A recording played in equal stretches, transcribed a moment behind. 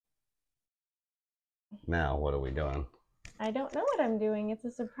Now, what are we doing? I don't know what I'm doing. It's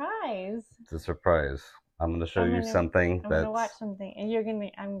a surprise. It's a surprise. I'm going to show you something I'm gonna watch something, and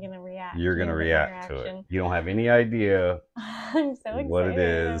I'm gonna react. You're going to react to it. You don't have any idea I'm so excited. what it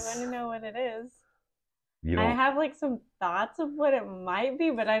is. I want to know what it is. You don't... I have like some thoughts of what it might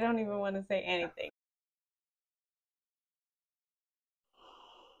be, but I don't even want to say anything.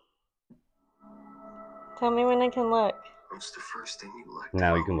 Tell me when I can look. What's the first thing you like?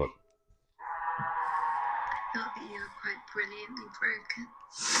 Now you can look. That you're quite brilliantly broken.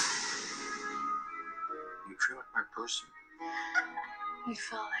 You feel like my person? You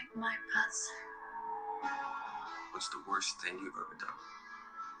feel like my person. What's the worst thing you've ever done?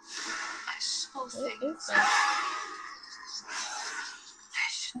 I saw things. I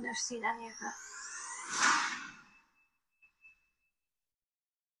shouldn't have seen any of it.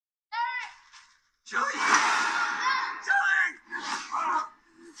 Joey! Joey!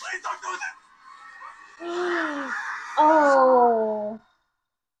 Please don't do that! Oh.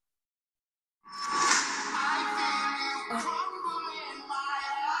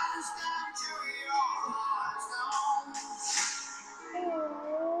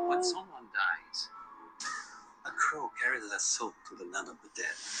 When someone dies, a crow carries their soul to the land of the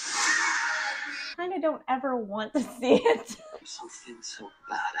dead. Kind of don't ever want to see it. Something so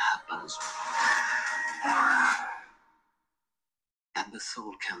bad happens, and the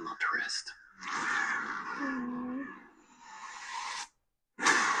soul cannot rest.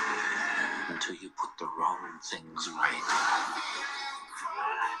 Until you put the wrong things right.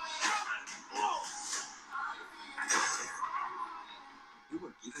 You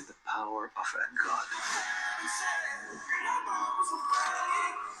were given the power of a god.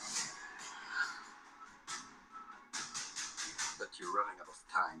 But you're running out of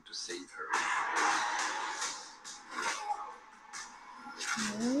time to save her.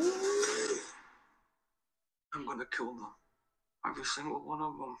 I'm gonna kill them. Every single one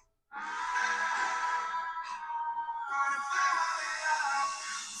of them.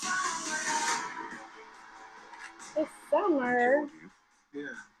 It's summer.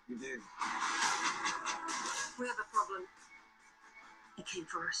 Yeah, you did. We have a problem. He came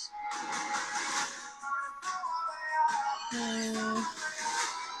for us.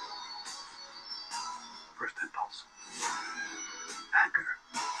 First impulse. Anger.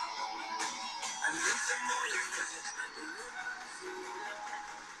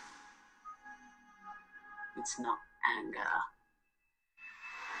 It's not anger.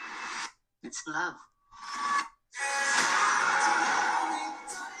 It's love.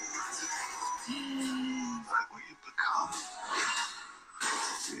 Right where you become.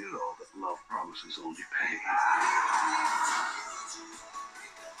 You know that love promises only pain.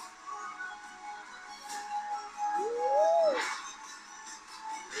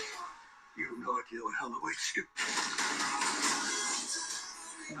 You have no idea what hell awaits you.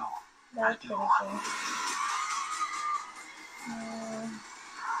 No, That's I do. pretty cool.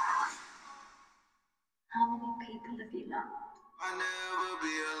 How many people have you loved? I'll never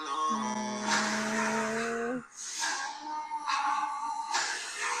be alone.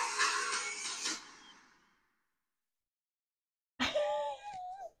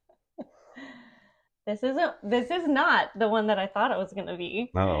 This is not the one that I thought it was gonna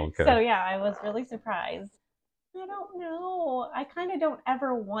be. Oh, okay. So yeah, I was really surprised. I don't know. I kind of don't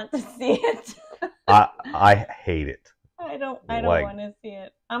ever want to see it. I hate it. I don't want to see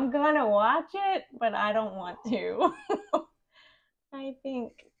it. I'm gonna watch it, but I don't want to. I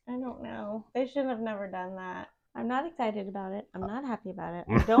don't know. They should have never done that. I'm not excited about it. I'm not happy about it.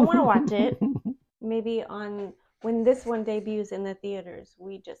 I don't want to watch it. Maybe when this one debuts in the theaters,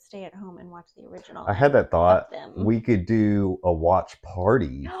 we just stay at home and watch the original. I had that thought. We could do a watch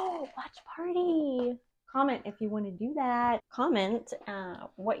party. No, watch party. Comment if you want to do that. Comment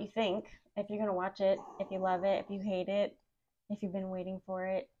what you think. If you're going to watch it, if you love it, if you hate it, if you've been waiting for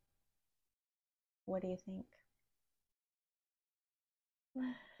it. What do you think?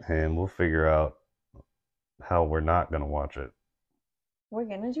 And we'll figure out how we're not going to watch it. We're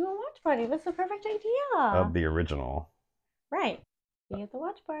going to do a watch party. That's the perfect idea. Of the original. Right. Be at the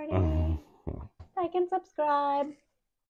watch party. Like and subscribe.